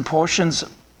offices and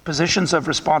positions of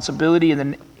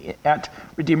responsibility at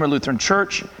Redeemer Lutheran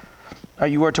Church.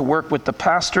 You are to work with the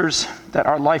pastors that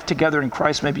our life together in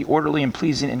Christ may be orderly and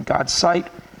pleasing in God's sight.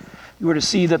 You are to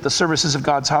see that the services of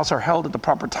God's house are held at the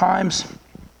proper times,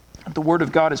 that the word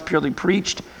of God is purely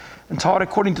preached and taught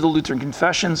according to the Lutheran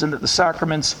confessions, and that the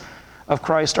sacraments of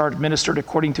Christ are administered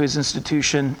according to his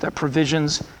institution, that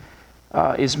provisions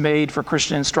is made for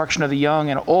Christian instruction of the young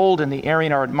and old, and the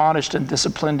erring are admonished and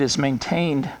disciplined is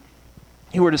maintained.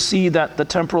 You are to see that the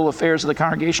temporal affairs of the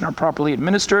congregation are properly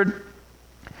administered,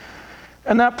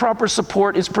 and that proper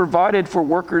support is provided for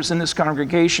workers in this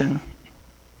congregation.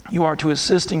 You are to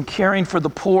assist in caring for the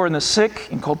poor and the sick,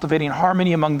 in cultivating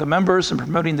harmony among the members, and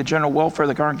promoting the general welfare of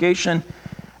the congregation,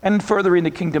 and in furthering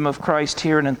the kingdom of Christ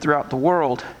here and throughout the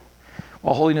world.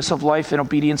 While holiness of life and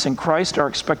obedience in Christ are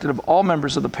expected of all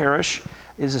members of the parish,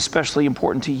 it is especially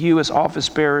important to you as office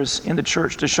bearers in the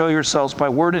church to show yourselves by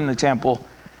word and example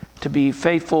to be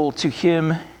faithful to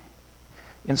him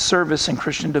in service and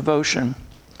Christian devotion.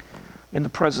 In the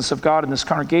presence of God in this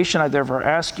congregation, I therefore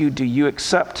ask you, do you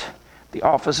accept the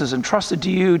offices entrusted to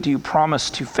you? Do you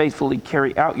promise to faithfully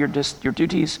carry out your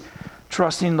duties,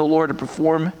 trusting in the Lord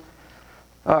to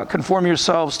conform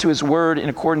yourselves to his word in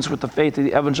accordance with the faith of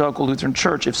the Evangelical Lutheran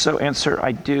Church? If so, answer,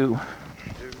 I do.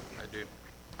 I do.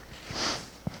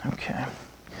 Okay.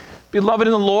 Beloved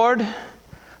in the Lord,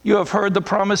 you have heard the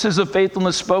promises of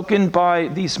faithfulness spoken by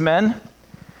these men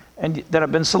and that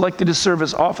have been selected to serve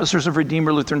as officers of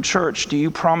Redeemer Lutheran Church. Do you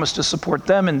promise to support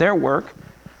them in their work,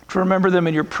 to remember them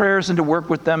in your prayers, and to work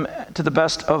with them to the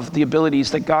best of the abilities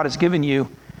that God has given you,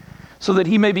 so that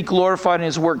he may be glorified in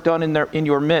his work done in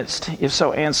your midst? If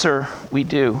so, answer, we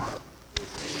do.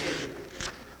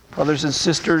 Brothers and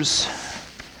sisters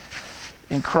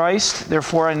in Christ,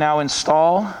 therefore I now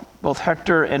install both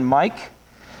Hector and Mike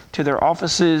to their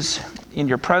offices in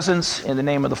your presence, in the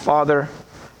name of the Father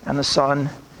and the Son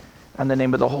and the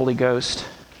name of the Holy Ghost.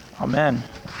 Amen.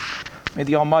 May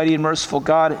the Almighty and merciful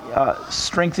God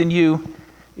strengthen you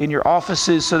in your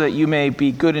offices so that you may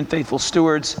be good and faithful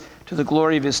stewards to the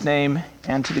glory of his name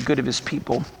and to the good of his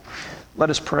people. Let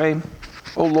us pray.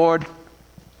 O Lord,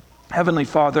 Heavenly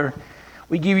Father,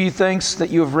 we give you thanks that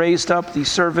you have raised up these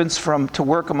servants to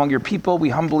work among your people. We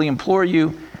humbly implore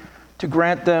you to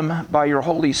grant them by your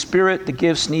Holy Spirit the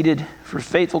gifts needed for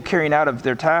faithful carrying out of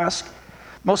their task,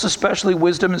 most especially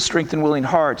wisdom and strength and willing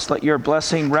hearts. Let your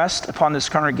blessing rest upon this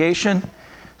congregation.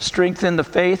 Strengthen the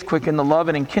faith, quicken the love,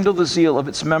 and enkindle the zeal of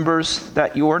its members,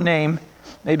 that your name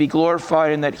may be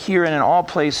glorified, and that here and in all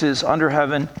places under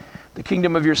heaven the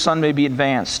kingdom of your Son may be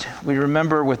advanced. We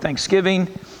remember with thanksgiving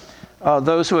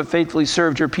those who have faithfully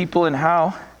served your people, and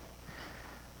how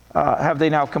have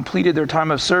they now completed their time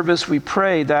of service. We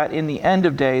pray that in the end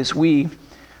of days we,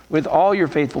 with all your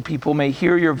faithful people, may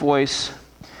hear your voice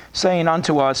saying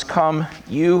unto us, "Come,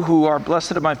 you who are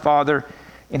blessed of my Father,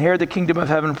 inherit the kingdom of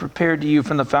heaven prepared to you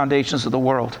from the foundations of the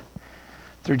world."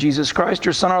 Through Jesus Christ,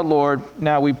 your Son, our Lord,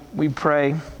 now we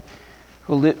pray,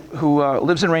 who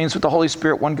lives and reigns with the Holy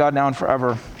Spirit, one God, now and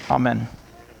forever. Amen.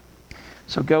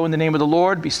 So go in the name of the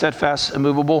Lord, be steadfast,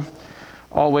 immovable,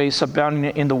 always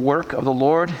abounding in the work of the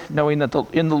Lord, knowing that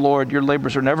in the Lord your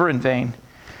labors are never in vain,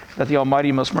 that the Almighty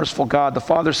and most merciful God, the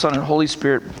Father, Son, and Holy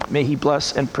Spirit, may he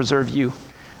bless and preserve you.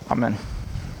 Amen.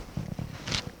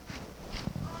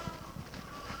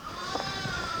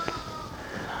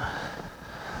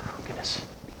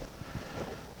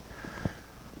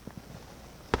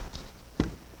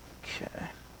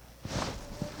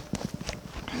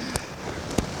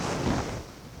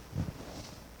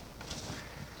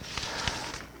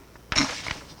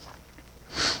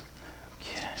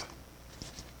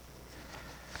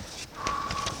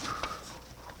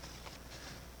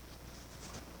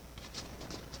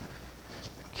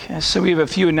 So we have a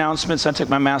few announcements. I took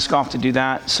my mask off to do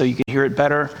that so you can hear it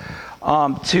better.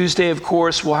 Tuesday, of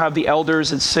course, we'll have the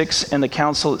elders at 6 and the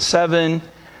council at 7.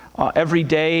 Every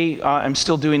day, I'm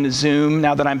still doing the Zoom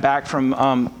now that I'm back from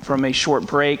a short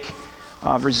break.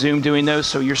 I've resumed doing those,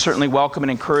 so you're certainly welcome and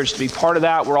encouraged to be part of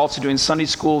that. We're also doing Sunday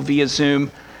school via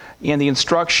Zoom, and the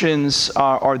instructions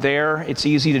are there. It's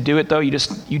easy to do it, though.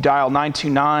 You dial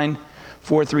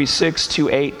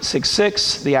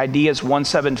 929-436-2866. The ID is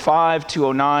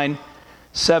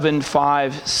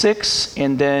 175-209-756,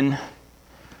 and then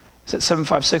is it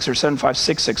 756 or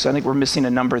 7566? I think we're missing a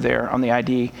number there on the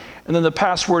ID. And then the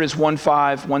password is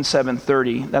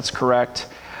 151730. That's correct.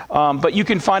 But you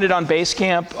can find it on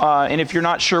Basecamp, and if you're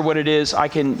not sure what it is,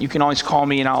 you can always call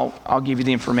me and I'll give you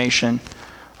the information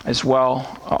as well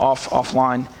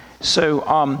offline.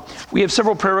 So we have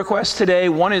several prayer requests today.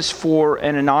 One is for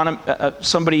an anonymous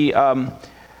somebody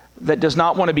that does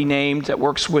not want to be named, that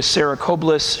works with Sarah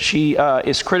Koblis. She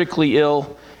is critically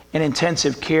ill in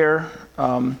intensive care.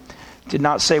 Did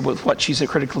not say with what she's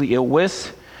critically ill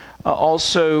with.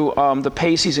 Also, the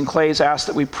Paceys and Clays asked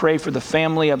that we pray for the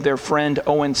family of their friend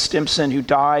Owen Stimson, who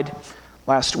died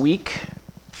last week.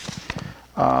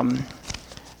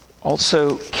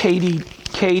 Also, Katie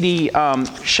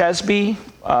Shesby,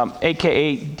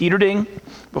 aka Dieterding,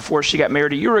 before she got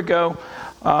married a year ago,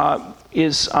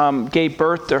 gave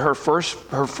birth to her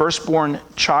firstborn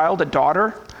child, a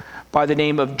daughter, by the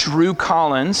name of Drew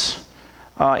Collins.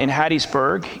 In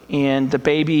Hattiesburg, and the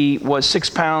baby was 6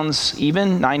 pounds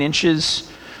even, 9 inches.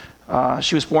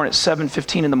 She was born at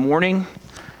 7:15 in the morning,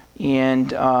 and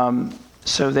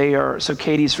so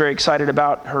Katie's very excited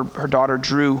about her daughter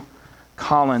Drew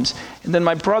Collins. And then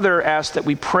my brother asked that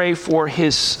we pray for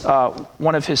his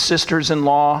one of his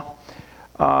sisters-in-law,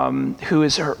 who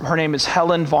is her name is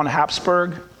Helen von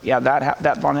Habsburg. Yeah,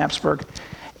 that von Habsburg.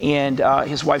 And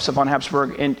his wife's a von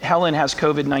Habsburg, and Helen has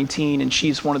COVID-19, and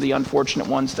she's one of the unfortunate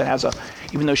ones that has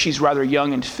even though she's rather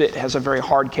young and fit, has a very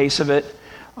hard case of it,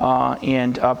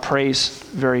 and prays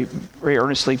very, very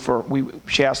earnestly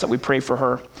she asked that we pray for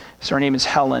her. So her name is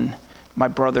Helen, my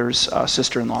brother's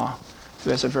sister-in-law, who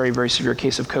has a very, very severe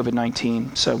case of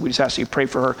COVID-19. So we just ask you to pray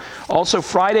for her. Also,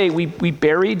 Friday, we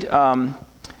buried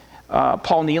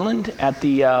Paul Nealand at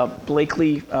the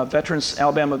Blakely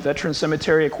Alabama Veterans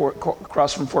Cemetery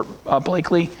across from Fort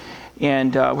Blakely,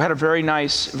 and we had a very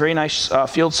nice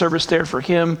field service there for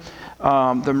him.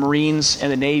 The Marines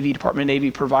and the Navy, Department of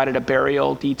Navy, provided a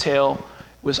burial detail.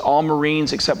 It was all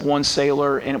Marines except one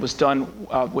sailor, and it was done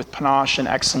with panache and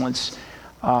excellence.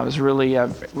 I was really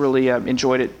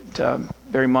enjoyed it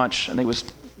very much. I think it was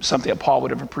something that Paul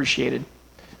would have appreciated.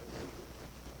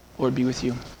 Lord be with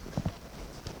you.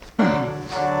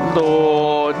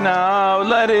 Lord, now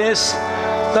lettest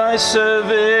thy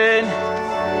servant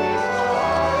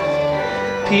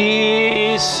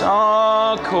peace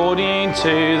according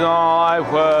to thy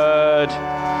word.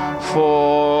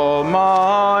 For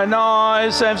mine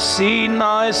eyes have seen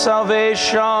thy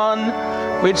salvation,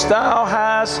 which thou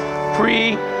hast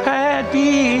prepared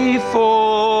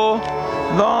before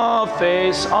the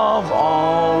face of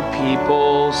all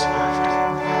peoples,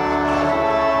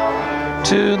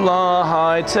 to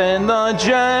lighten the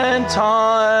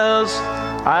Gentiles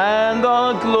and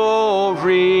the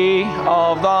glory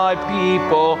of thy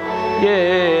people,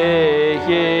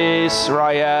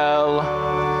 Israel.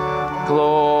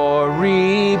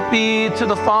 Glory be to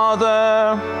the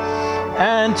Father,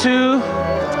 and to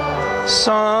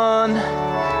Son,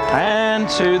 and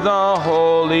to the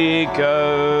Holy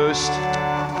Ghost,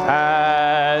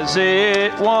 as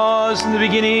it was in the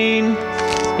beginning,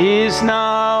 is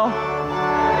now,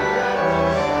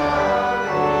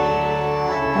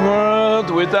 world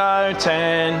without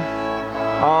end.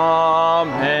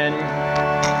 Amen.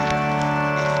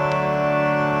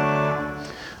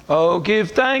 Oh,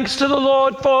 give thanks to the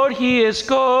Lord, for he is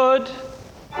good.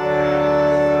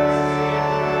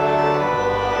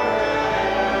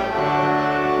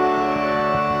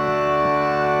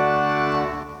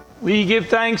 We give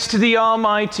thanks to the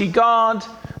Almighty God,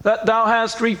 that thou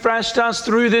hast refreshed us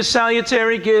through this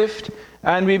salutary gift,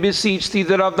 and we beseech thee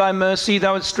that of thy mercy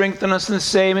thou wouldst strengthen us in the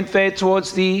same in faith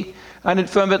towards thee, and in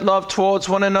fervent love towards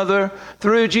one another,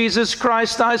 through Jesus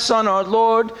Christ thy Son, our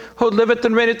Lord, who liveth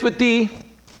and reigneth with thee,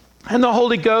 and the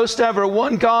Holy Ghost, ever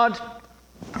one God,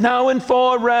 now and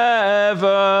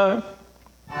forever.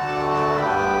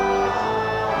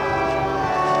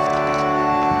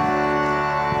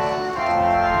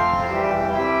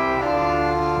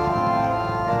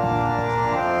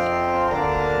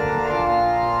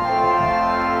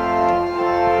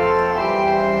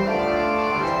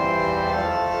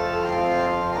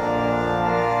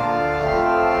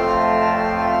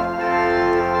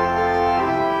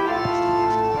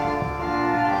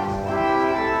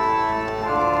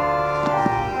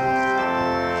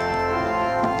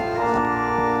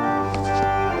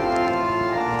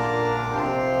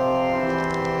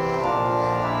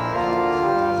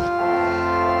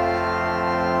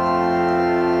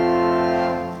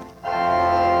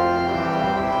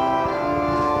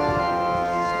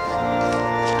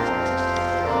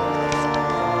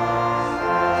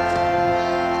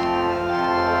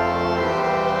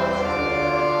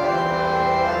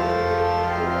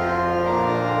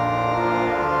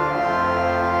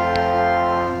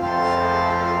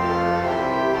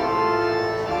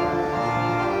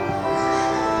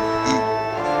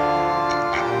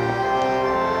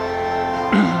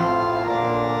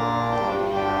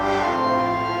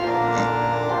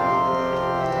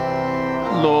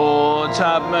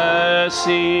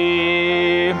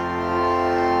 mercy.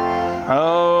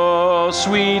 Oh,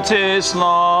 sweetest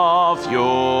love,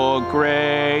 your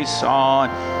grace on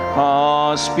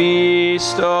us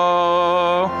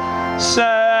bestow.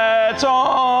 Set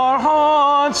our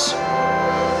hearts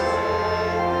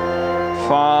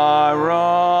fire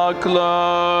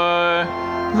aglow,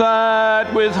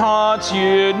 that with hearts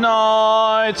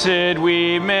united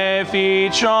we may for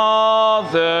each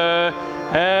other,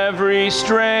 every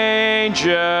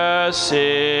stranger,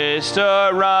 sister,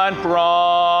 and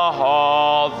brother,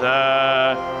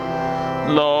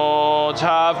 Lord,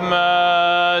 have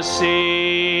mercy.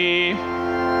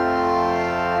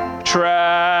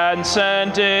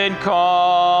 Transcendent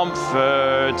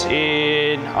comfort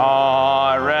in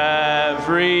our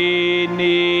every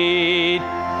need,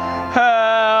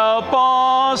 help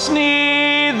us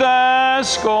neither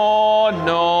scorn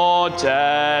nor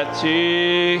death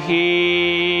to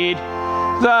heed,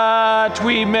 that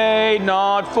we may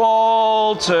not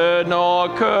falter nor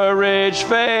courage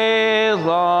fail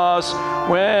us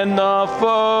when the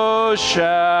foe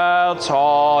shall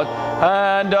taunt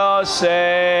and assail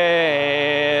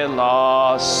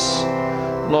us.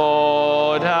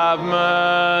 Lord, have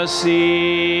mercy.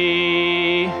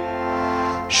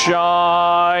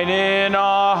 Shine in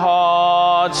our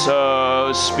hearts,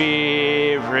 O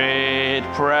Spirit,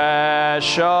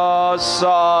 precious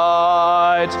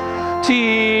sight.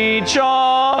 Teach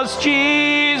us,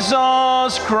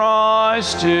 Jesus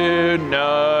Christ, to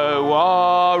know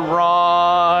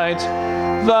aright,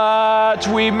 that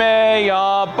we may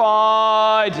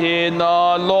abide in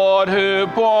the Lord who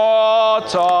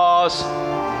bought us.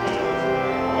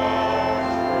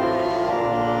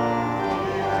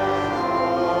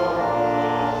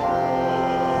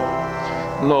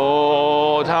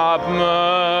 Lord, have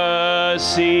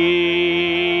mercy.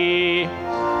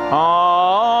 Amen.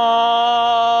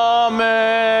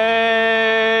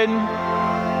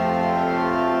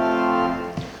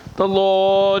 The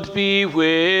Lord be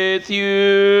with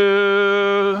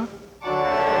you.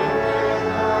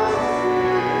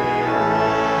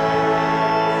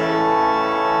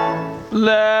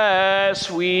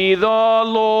 Bless we the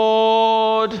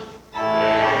Lord.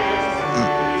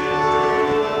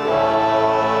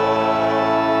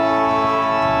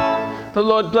 The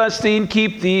Lord bless thee and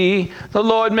keep thee. The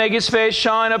Lord make his face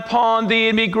shine upon thee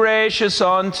and be gracious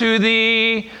unto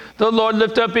thee. The Lord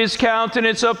lift up his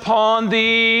countenance upon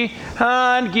thee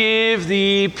and give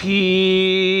thee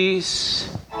peace.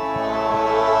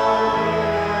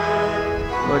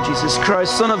 Lord Jesus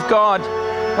Christ, Son of God,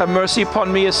 have mercy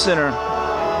upon me, a sinner.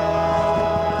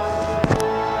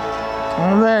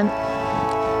 Amen.